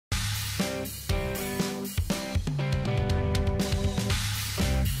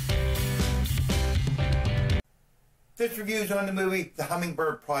This review is on the movie The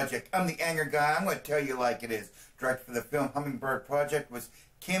Hummingbird Project. I'm the anger guy. I'm going to tell you like it is. Director for the film Hummingbird Project was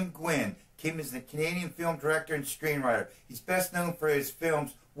Kim Gwynn. Kim is a Canadian film director and screenwriter. He's best known for his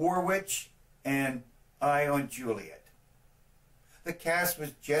films War Witch and Eye on Juliet. The cast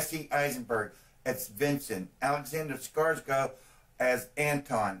was Jesse Eisenberg as Vincent, Alexander Skarsgård as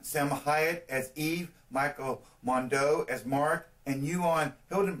Anton, Selma Hayek as Eve, Michael Mondo as Mark, and Johan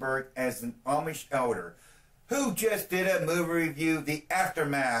Hildenberg as an Amish elder. Who just did a movie review, The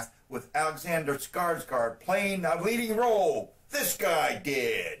Aftermath, with Alexander Skarsgård playing a leading role? This guy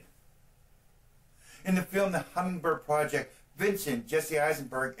did. In the film The Hummingbird Project, Vincent, Jesse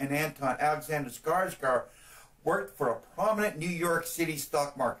Eisenberg, and Anton, Alexander Skarsgård worked for a prominent New York City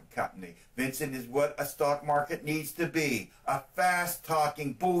stock market company. Vincent is what a stock market needs to be, a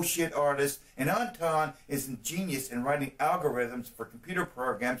fast-talking bullshit artist, and Anton is a genius in writing algorithms for computer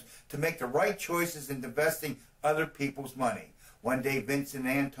programs to make the right choices in investing other people's money. One day, Vincent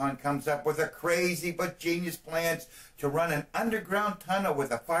and Anton comes up with a crazy but genius plans to run an underground tunnel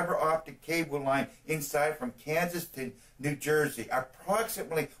with a fiber optic cable line inside from Kansas to New Jersey,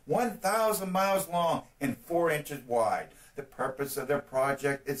 approximately 1,000 miles long and 4 inches wide. The purpose of their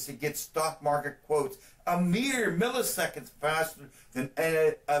project is to get stock market quotes a mere milliseconds faster than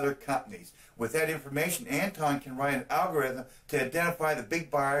any other companies. With that information, Anton can write an algorithm to identify the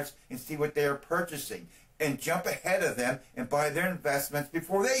big buyers and see what they are purchasing, and jump ahead of them and buy their investments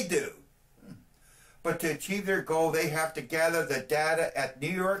before they do. But to achieve their goal, they have to gather the data at New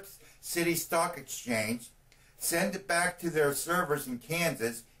York City Stock Exchange, send it back to their servers in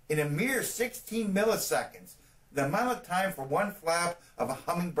Kansas in a mere 16 milliseconds, the amount of time for one flap of a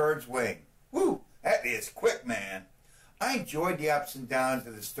hummingbird's wing. Whew, that is quick, man. I enjoyed the ups and downs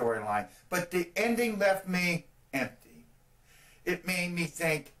of the storyline, but the ending left me empty. It made me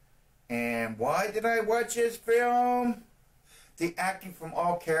think, and why did I watch this film? The acting from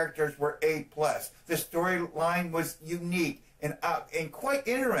all characters were A+. The storyline was unique and quite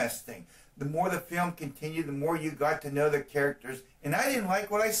interesting. The more the film continued, the more you got to know the characters, and I didn't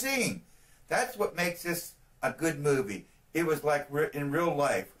like what I seen. That's what makes this a good movie. It was like in real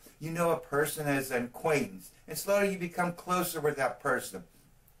life. You know a person as an acquaintance, and slowly you become closer with that person.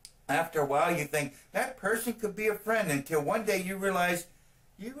 After a while, you think that person could be a friend, until one day you realize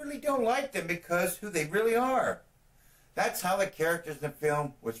you really don't like them because who they really are. That's how the characters in the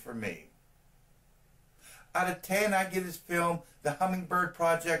film was for me. Out of 10, I give this film, The Hummingbird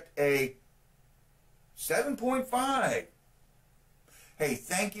Project, a 7.5. Hey,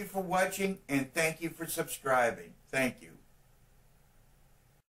 thank you for watching and thank you for subscribing. Thank you.